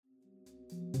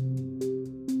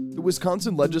The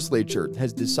Wisconsin Legislature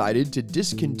has decided to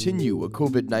discontinue a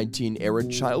COVID-19 era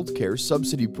childcare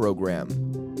subsidy program.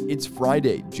 It's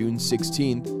Friday, June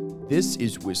 16th. This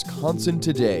is Wisconsin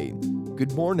Today.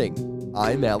 Good morning.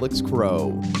 I'm Alex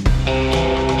Crow.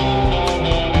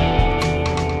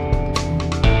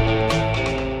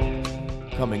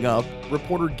 Coming up,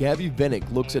 reporter Gaby Vinick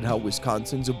looks at how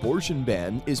Wisconsin's abortion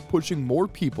ban is pushing more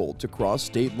people to cross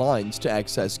state lines to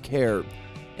access care.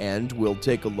 And we'll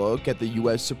take a look at the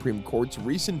U.S. Supreme Court's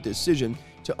recent decision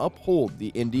to uphold the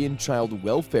Indian Child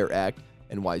Welfare Act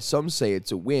and why some say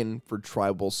it's a win for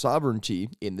tribal sovereignty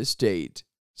in the state.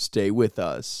 Stay with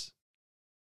us.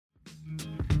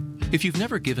 If you've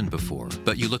never given before,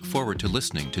 but you look forward to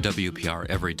listening to WPR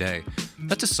every day,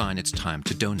 that's a sign it's time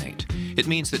to donate. It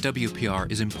means that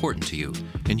WPR is important to you,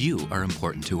 and you are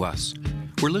important to us.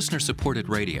 We're listener-supported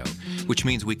radio, which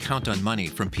means we count on money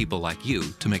from people like you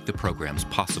to make the programs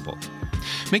possible.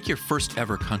 Make your first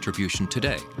ever contribution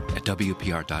today at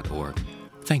WPR.org.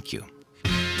 Thank you.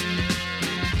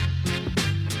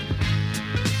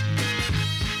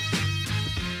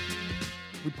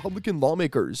 Republican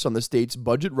lawmakers on the state's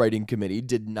budget writing committee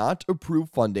did not approve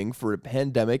funding for a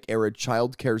pandemic-era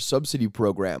child care subsidy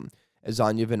program. As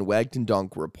Anya Van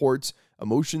Wagtendonk reports,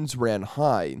 emotions ran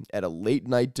high at a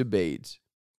late-night debate.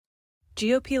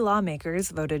 GOP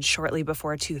lawmakers voted shortly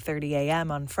before 2:30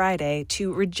 a.m. on Friday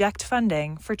to reject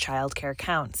funding for child care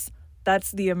counts.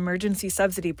 That's the emergency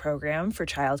subsidy program for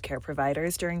child care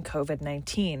providers during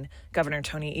COVID-19. Governor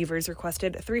Tony Evers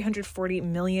requested $340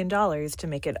 million to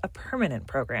make it a permanent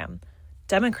program.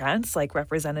 Democrats, like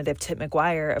Representative Tip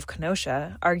McGuire of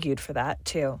Kenosha, argued for that,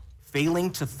 too.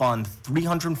 Failing to fund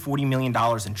 $340 million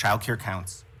in child care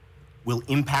counts will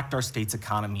impact our state's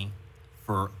economy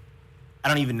for I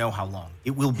don't even know how long.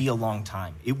 It will be a long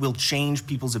time. It will change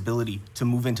people's ability to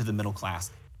move into the middle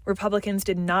class. Republicans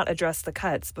did not address the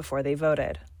cuts before they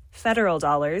voted. Federal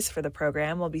dollars for the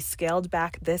program will be scaled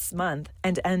back this month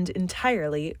and end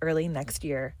entirely early next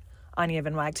year. Anya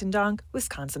Van Wagtendonk,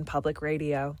 Wisconsin Public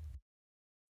Radio.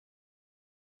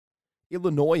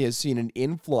 Illinois has seen an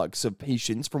influx of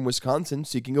patients from Wisconsin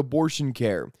seeking abortion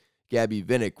care. Gaby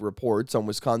Vinick reports on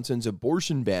Wisconsin's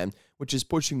abortion ban, which is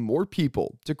pushing more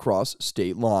people to cross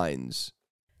state lines.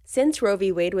 Since Roe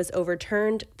v. Wade was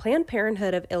overturned, Planned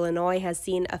Parenthood of Illinois has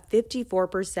seen a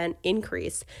 54%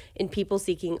 increase in people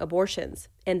seeking abortions,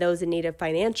 and those in need of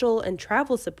financial and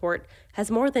travel support has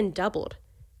more than doubled.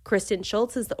 Kristen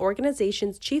Schultz is the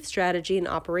organization's chief strategy and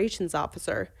operations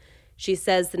officer. She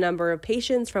says the number of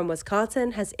patients from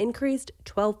Wisconsin has increased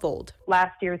 12-fold.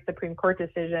 Last year's Supreme Court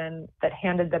decision that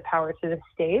handed the power to the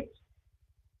states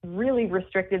really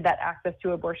restricted that access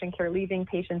to abortion care, leaving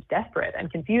patients desperate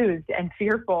and confused and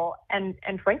fearful and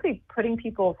frankly, putting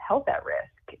people's health at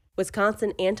risk.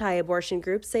 Wisconsin anti-abortion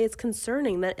groups say it's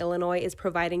concerning that Illinois is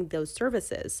providing those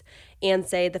services and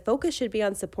say the focus should be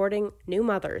on supporting new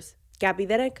mothers. Gaby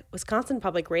Vinick, Wisconsin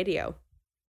Public Radio.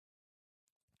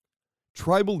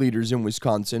 Tribal leaders in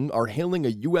Wisconsin are hailing a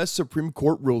U.S. Supreme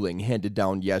Court ruling handed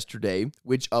down yesterday,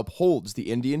 which upholds the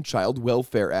Indian Child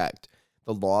Welfare Act.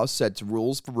 The law sets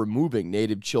rules for removing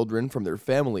Native children from their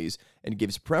families and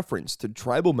gives preference to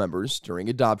tribal members during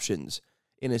adoptions.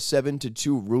 In a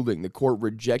 7-2 ruling, the court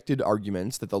rejected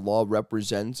arguments that the law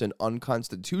represents an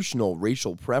unconstitutional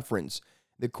racial preference.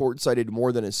 The court cited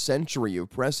more than a century of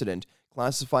precedent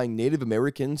classifying Native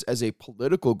Americans as a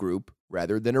political group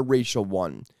rather than a racial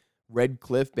one. Red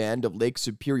Cliff Band of Lake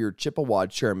Superior Chippewa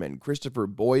Chairman Christopher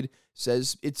Boyd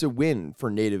says it's a win for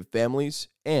Native families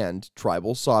and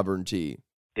tribal sovereignty.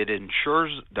 It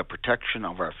ensures the protection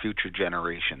of our future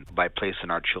generation by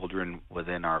placing our children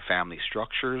within our family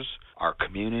structures, our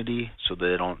community, so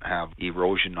they don't have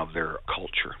erosion of their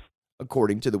culture.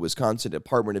 According to the Wisconsin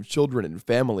Department of Children and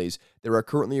Families, there are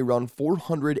currently around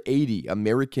 480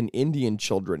 American Indian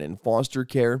children in foster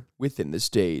care within the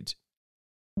state.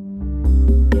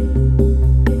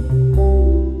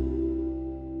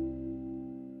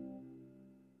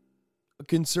 A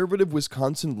conservative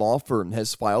Wisconsin law firm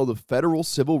has filed a federal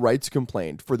civil rights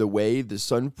complaint for the way the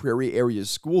Sun Prairie Area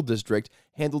School District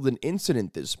handled an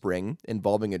incident this spring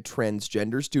involving a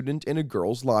transgender student in a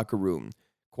girls' locker room.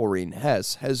 Corrine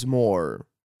Hess has more.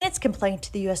 In its complaint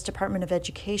to the U.S. Department of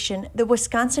Education, the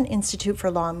Wisconsin Institute for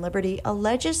Law and Liberty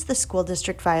alleges the school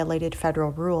district violated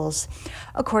federal rules.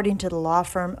 According to the law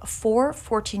firm, 4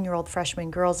 14-year-old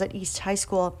freshman girls at East High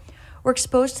School were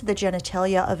exposed to the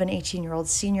genitalia of an 18-year-old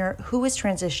senior who was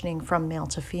transitioning from male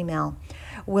to female.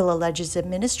 Will alleges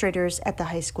administrators at the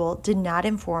high school did not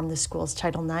inform the school's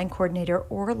Title IX coordinator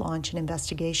or launch an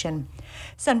investigation.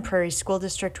 Sun Prairie School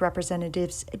District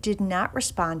representatives did not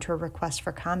respond to a request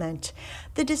for comment.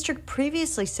 The district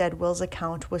previously said Will's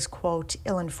account was, quote,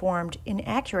 ill-informed,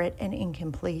 inaccurate, and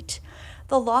incomplete.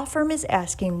 The law firm is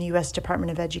asking the U.S.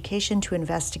 Department of Education to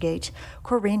investigate.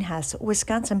 Corinne Hess,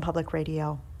 Wisconsin Public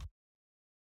Radio.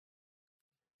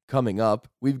 Coming up,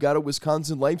 we've got a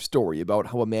Wisconsin life story about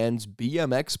how a man's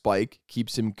BMX bike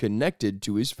keeps him connected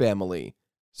to his family.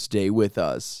 Stay with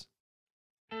us.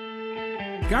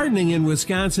 Gardening in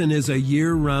Wisconsin is a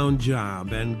year-round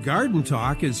job, and Garden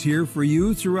Talk is here for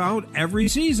you throughout every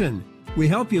season. We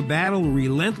help you battle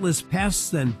relentless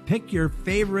pests and pick your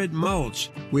favorite mulch.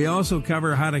 We also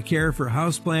cover how to care for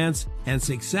houseplants and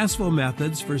successful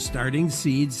methods for starting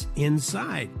seeds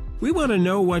inside. We want to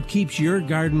know what keeps your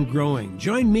garden growing.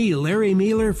 Join me, Larry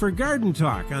Mealer, for Garden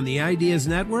Talk on the Ideas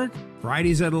Network,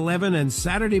 Fridays at 11 and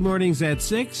Saturday mornings at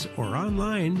 6, or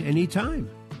online anytime.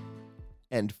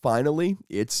 And finally,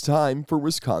 it's time for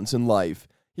Wisconsin Life.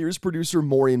 Here's producer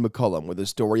Maureen McCullum with a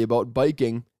story about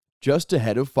biking just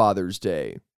ahead of Father's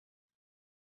Day.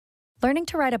 Learning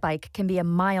to ride a bike can be a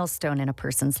milestone in a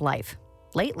person's life.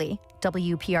 Lately,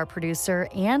 WPR producer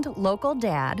and local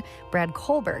dad, Brad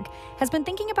Kohlberg, has been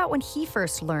thinking about when he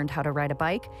first learned how to ride a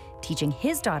bike, teaching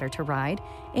his daughter to ride,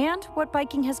 and what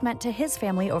biking has meant to his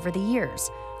family over the years,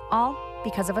 all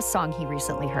because of a song he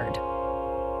recently heard.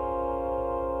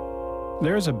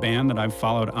 There's a band that I've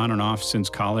followed on and off since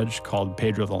college called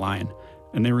Pedro the Lion,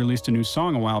 and they released a new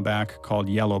song a while back called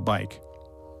Yellow Bike.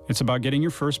 It's about getting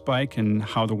your first bike and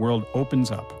how the world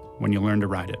opens up when you learn to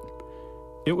ride it.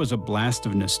 It was a blast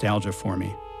of nostalgia for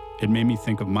me. It made me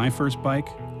think of my first bike,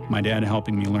 my dad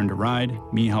helping me learn to ride,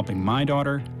 me helping my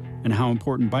daughter, and how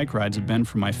important bike rides have been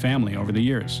for my family over the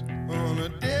years. On a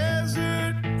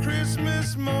desert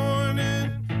Christmas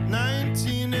morning,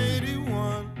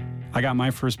 1981. I got my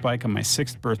first bike on my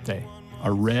 6th birthday,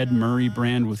 a red Murray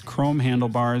brand with chrome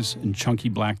handlebars and chunky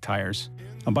black tires.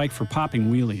 A bike for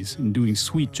popping wheelies and doing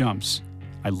sweet jumps.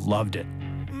 I loved it.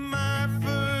 My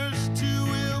first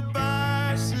two-wheel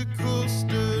bicycle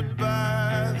stood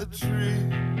by the tree.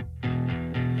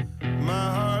 My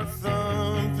heart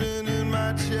thumping in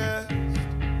my chest.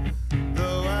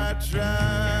 Though I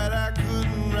tried, I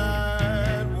couldn't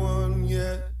ride one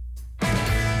yet.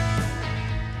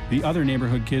 The other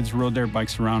neighborhood kids rode their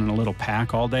bikes around in a little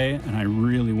pack all day, and I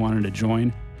really wanted to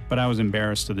join, but I was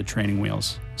embarrassed of the training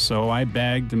wheels. So I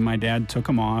begged, and my dad took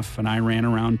them off, and I ran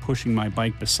around pushing my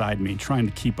bike beside me, trying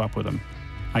to keep up with him.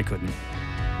 I couldn't.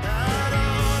 Out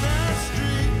on that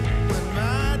street, when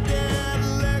my dad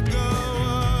let go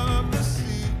of the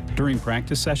seat. During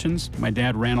practice sessions, my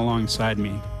dad ran alongside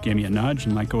me, gave me a nudge,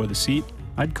 and let go of the seat.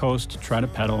 I'd coast, try to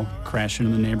pedal, crash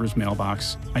into the neighbor's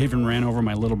mailbox. I even ran over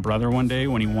my little brother one day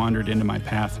when he wandered into my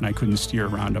path and I couldn't steer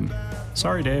around him.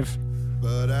 Sorry, Dave.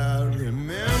 But I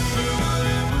remember what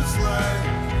it was like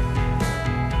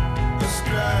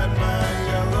astride my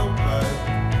yellow bike.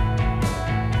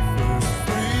 First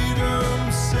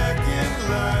freedom, second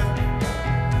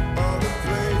life, all the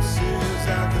places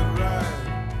I could ride.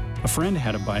 A friend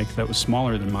had a bike that was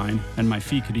smaller than mine, and my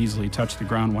feet could easily touch the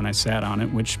ground when I sat on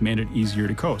it, which made it easier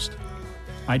to coast.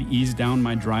 I'd ease down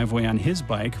my driveway on his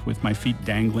bike with my feet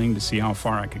dangling to see how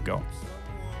far I could go.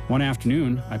 One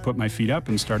afternoon, I put my feet up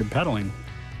and started pedaling,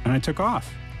 and I took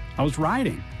off. I was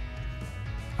riding.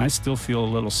 I still feel a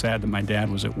little sad that my dad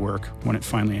was at work when it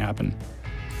finally happened.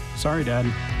 Sorry, Dad.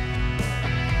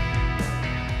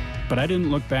 But I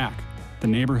didn't look back. The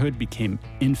neighborhood became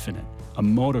infinite. A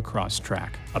motocross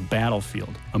track, a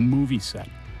battlefield, a movie set.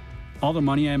 All the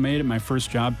money I made at my first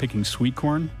job picking sweet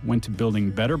corn went to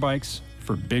building better bikes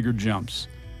for bigger jumps.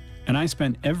 And I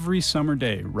spent every summer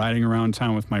day riding around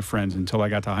town with my friends until I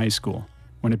got to high school,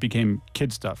 when it became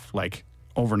kid stuff like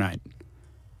overnight.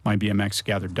 My BMX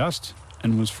gathered dust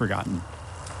and was forgotten.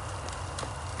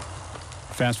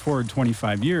 Fast forward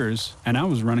 25 years, and I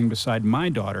was running beside my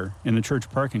daughter in the church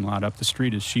parking lot up the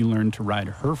street as she learned to ride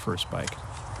her first bike.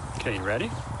 Okay, you ready?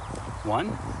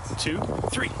 1, 2,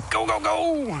 3, go, go,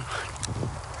 go!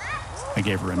 I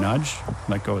gave her a nudge,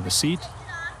 let go of the seat,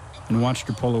 and watched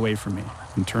her pull away from me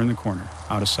and turn the corner,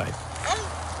 out of sight.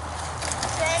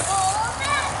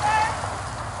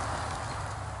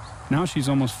 Now she's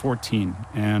almost 14,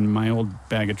 and my old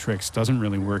bag of tricks doesn't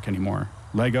really work anymore.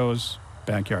 Legos,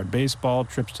 backyard baseball,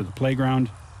 trips to the playground,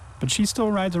 but she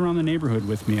still rides around the neighborhood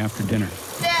with me after dinner.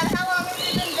 Dad, how long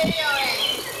have you been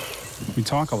videoing? We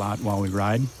talk a lot while we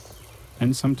ride,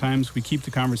 and sometimes we keep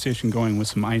the conversation going with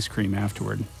some ice cream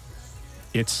afterward.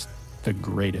 It's the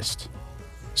greatest.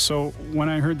 So when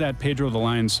I heard that Pedro the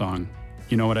Lion song,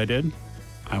 you know what I did?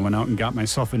 I went out and got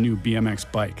myself a new BMX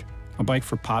bike, a bike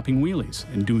for popping wheelies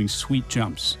and doing sweet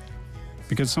jumps.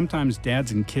 Because sometimes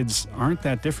dads and kids aren't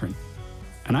that different,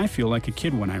 and I feel like a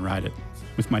kid when I ride it,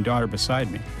 with my daughter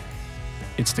beside me.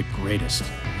 It's the greatest.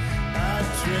 I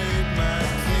trade my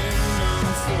kingdom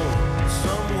for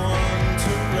someone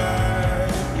to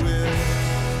ride with.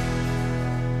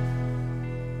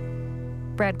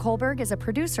 Brad Kohlberg is a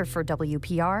producer for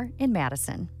WPR in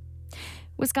Madison.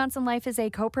 Wisconsin Life is a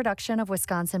co-production of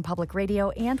Wisconsin Public Radio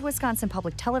and Wisconsin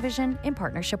Public Television in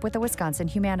partnership with the Wisconsin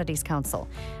Humanities Council.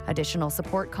 Additional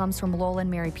support comes from Lowell and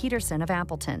Mary Peterson of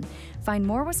Appleton. Find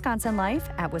more Wisconsin Life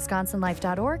at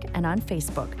wisconsinlife.org and on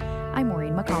Facebook. I'm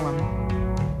Maureen McCollum.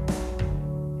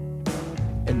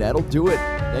 And that'll do it.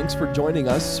 Thanks for joining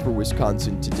us for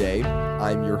Wisconsin Today.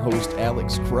 I'm your host,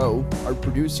 Alex Crow. Our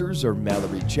producers are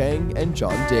Mallory Chang and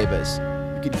John Davis.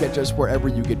 You can catch us wherever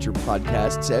you get your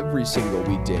podcasts every single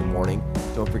weekday morning.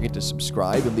 Don't forget to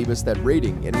subscribe and leave us that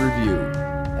rating and review.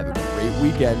 Have a great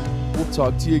weekend. We'll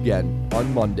talk to you again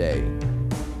on Monday.